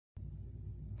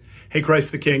Hey,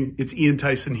 Christ the King, it's Ian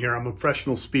Tyson here. I'm a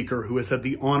professional speaker who has had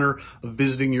the honor of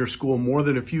visiting your school more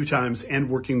than a few times and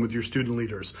working with your student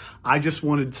leaders. I just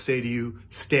wanted to say to you,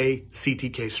 stay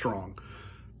CTK strong.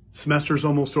 Semester's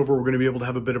almost over. We're going to be able to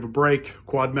have a bit of a break,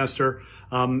 quadmester,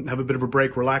 have a bit of a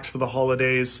break, relax for the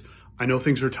holidays. I know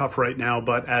things are tough right now,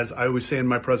 but as I always say in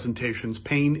my presentations,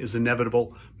 pain is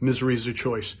inevitable. Misery is a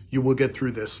choice. You will get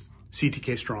through this.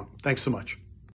 CTK strong. Thanks so much.